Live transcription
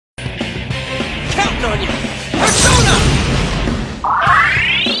back on you! Persona!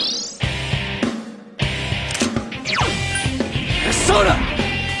 Persona!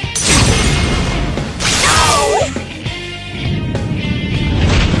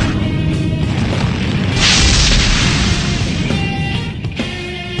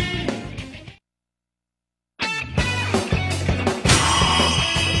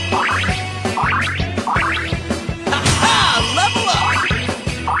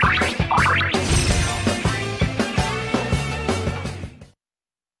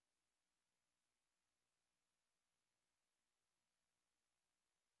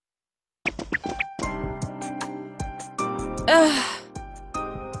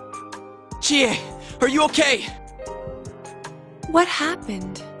 Chie, are you okay? What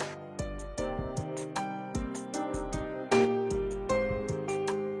happened?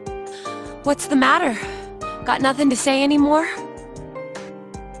 What's the matter? Got nothing to say anymore?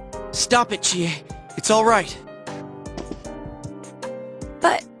 Stop it, Chie. It's all right.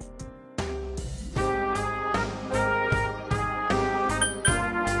 But...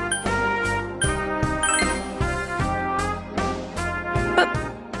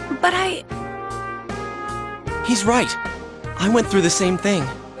 But I... He's right. I went through the same thing.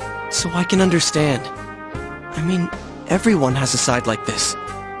 So I can understand. I mean, everyone has a side like this.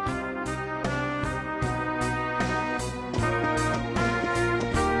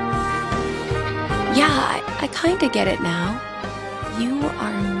 Yeah, I kinda get it now. You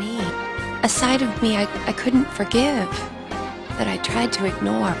are me. A side of me I couldn't forgive. That I tried to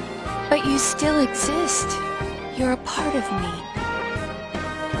ignore. But you still exist. You're a part of me.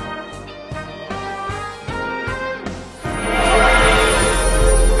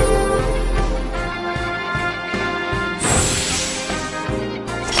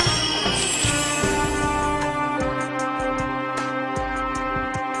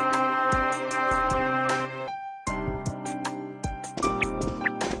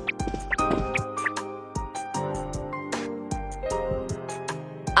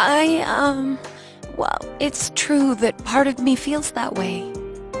 Well, it's true that part of me feels that way.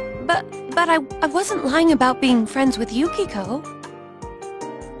 But I wasn't lying about being friends with Yukiko.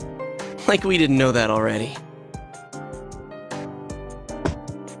 Like we didn't know that already.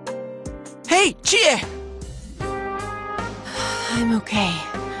 Hey, Chie! I'm okay.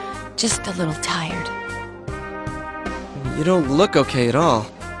 Just a little tired. You don't look okay at all.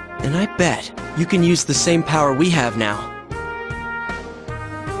 And I bet you can use the same power we have now.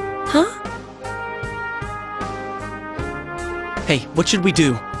 Huh? Hey, what should we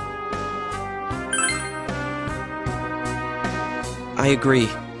do? I agree.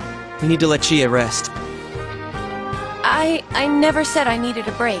 We need to let Chie rest. I never said I needed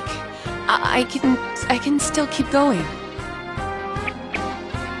a break. I can still keep going.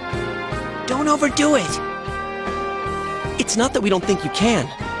 Don't overdo it! It's not that we don't think you can.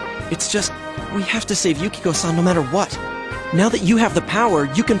 It's just, we have to save Yukiko-san no matter what. Now that you have the power,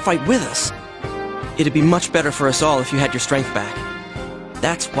 you can fight with us. It'd be much better for us all if you had your strength back.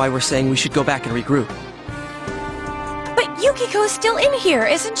 That's why we're saying we should go back and regroup. But Yukiko's still in here,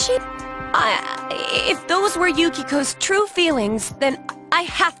 isn't she? If those were Yukiko's true feelings, then I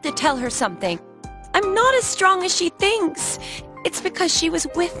have to tell her something. I'm not as strong as she thinks. It's because she was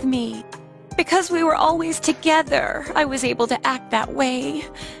with me. Because we were always together, I was able to act that way.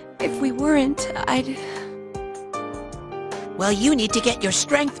 If we weren't, I'd... Well, you need to get your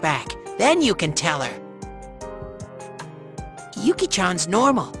strength back. Then you can tell her. Yuki-chan's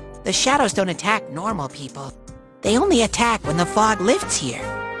normal. The shadows don't attack normal people. They only attack when the fog lifts here.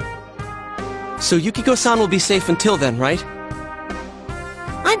 So Yukiko-san will be safe until then, right?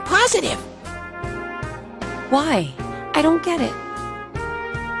 I'm positive. Why? I don't get it.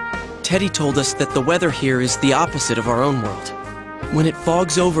 Teddy told us that the weather here is the opposite of our own world. When it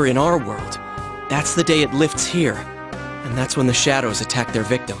fogs over in our world, that's the day it lifts here. And that's when the shadows attack their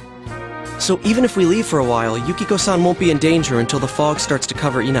victim. So even if we leave for a while, Yukiko-san won't be in danger until the fog starts to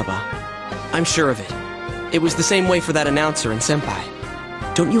cover Inaba. I'm sure of it. It was the same way for that announcer and Senpai.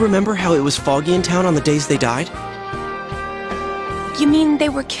 Don't you remember how it was foggy in town on the days they died? You mean they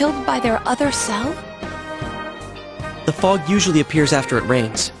were killed by their other self? The fog usually appears after it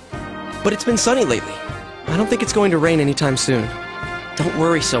rains. But it's been sunny lately. I don't think it's going to rain anytime soon. Don't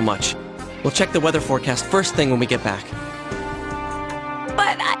worry so much. We'll check the weather forecast first thing when we get back.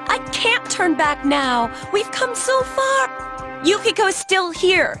 But I can't turn back now. We've come so far. Yukiko's still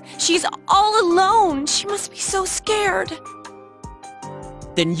here. She's all alone. She must be so scared.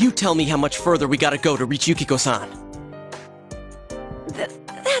 Then you tell me how much further we gotta go to reach Yukiko-san.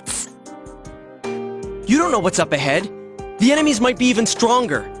 That's... You don't know what's up ahead. The enemies might be even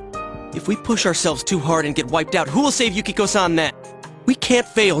stronger. If we push ourselves too hard and get wiped out, who will save Yukiko-san then? We can't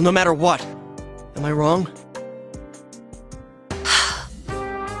fail no matter what. Am I wrong?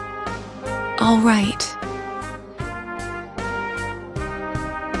 All right.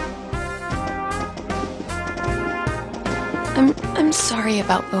 I'm sorry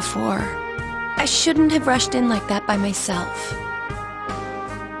about before. I shouldn't have rushed in like that by myself.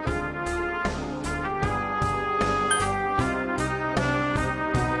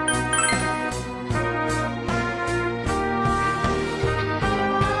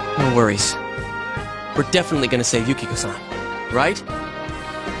 No worries. We're definitely gonna save Yukiko-san, right?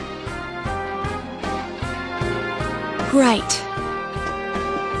 Right.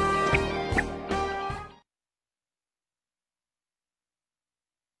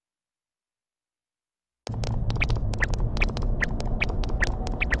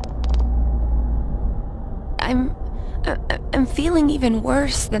 I'm feeling even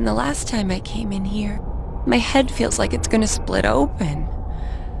worse than the last time I came in here. My head feels like it's gonna split open.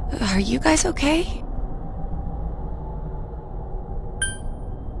 Are you guys okay?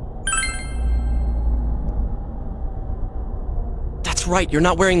 That's right, you're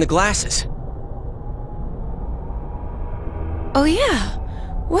not wearing the glasses. Oh yeah.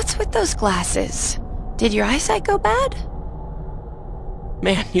 What's with those glasses? Did your eyesight go bad?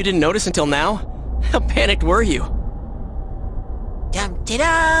 Man, you didn't notice until now? How panicked were you?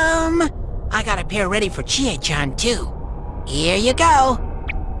 Dum-de-dum! I got a pair ready for Chie-chan, too. Here you go.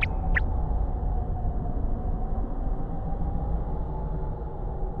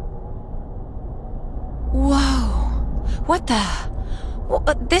 Whoa. What the... Well,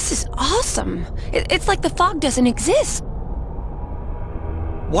 this is awesome. It's like the fog doesn't exist.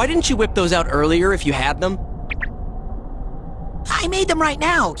 Why didn't you whip those out earlier if you had them? I made them right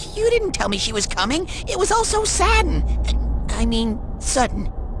now. You didn't tell me she was coming. It was all so sudden.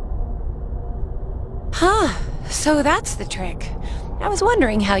 Sudden. Huh. So that's the trick. I was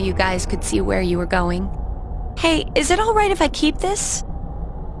wondering how you guys could see where you were going. Hey, is it all right if I keep this?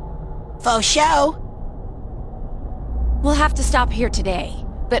 Faux show. We'll have to stop here today,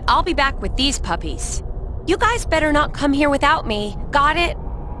 but I'll be back with these puppies. You guys better not come here without me. Got it?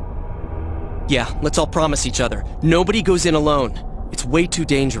 Yeah, let's all promise each other. Nobody goes in alone. It's way too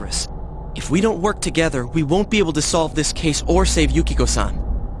dangerous. If we don't work together, we won't be able to solve this case or save Yukiko-san.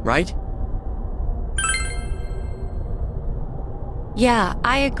 Right? Yeah,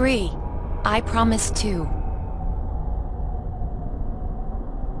 I agree. I promise too.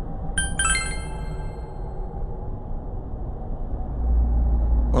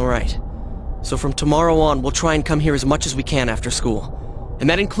 Alright. So from tomorrow on, we'll try and come here as much as we can after school. And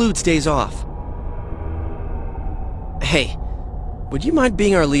that includes days off. Hey, would you mind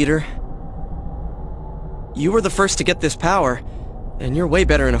being our leader? You were the first to get this power, and you're way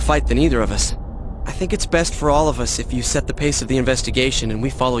better in a fight than either of us. I think it's best for all of us if you set the pace of the investigation and we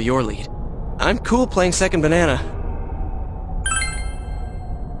follow your lead. I'm cool playing second banana.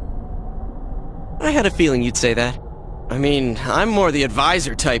 I had a feeling you'd say that. I mean, I'm more the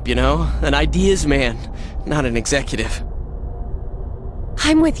advisor type, you know? An ideas man, not an executive.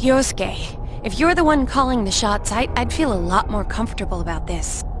 I'm with Yosuke. If you're the one calling the shots, I'd feel a lot more comfortable about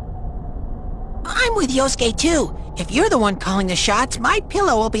this. I'm with Yosuke, too. If you're the one calling the shots, my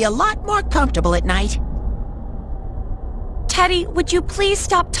pillow will be a lot more comfortable at night. Teddy, would you please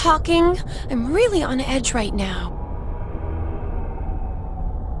stop talking? I'm really on edge right now.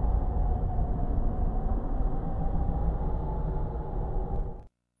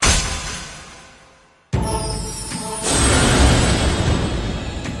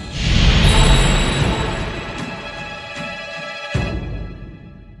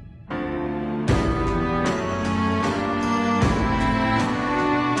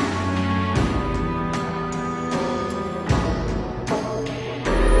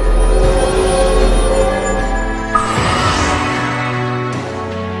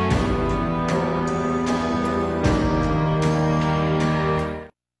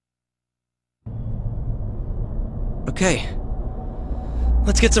 Okay.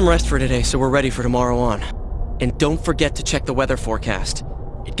 Let's get some rest for today so we're ready for tomorrow on. And don't forget to check the weather forecast.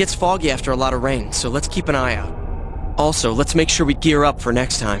 It gets foggy after a lot of rain, so let's keep an eye out. Also, let's make sure we gear up for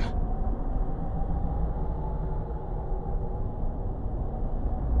next time.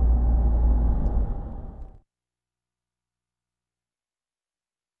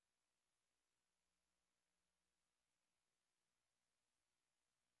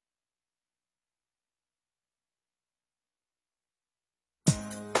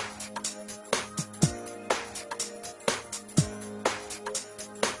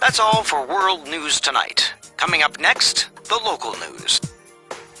 That's all for World News Tonight. Coming up next, the local news.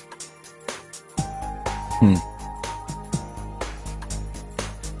 Hey,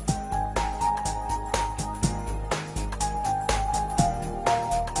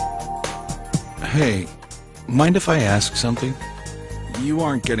 mind if I ask something? You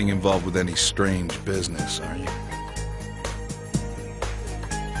aren't getting involved with any strange business, are you?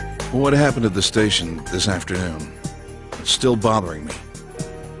 What happened at the station this afternoon? It's still bothering me.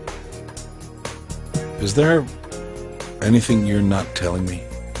 Is there anything you're not telling me?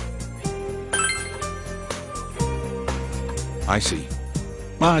 I see.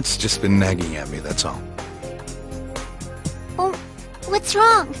 Well, it's just been nagging at me, that's all. Oh, what's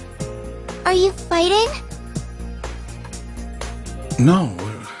wrong? Are you fighting? No,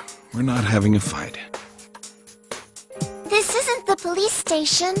 we're not having a fight. This isn't the police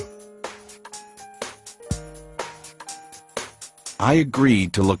station. I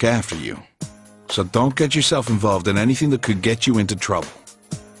agreed to look after you. So don't get yourself involved in anything that could get you into trouble.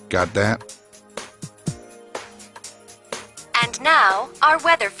 Got that? And now, our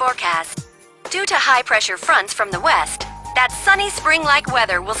weather forecast. Due to high-pressure fronts from the west, that sunny spring-like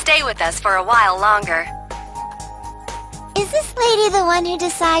weather will stay with us for a while longer. Is this lady the one who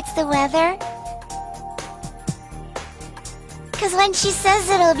decides the weather? 'Cause when she says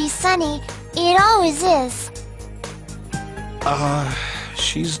it'll be sunny, it always is.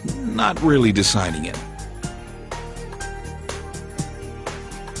 She's not really deciding it.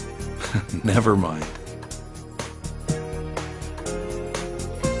 Never mind.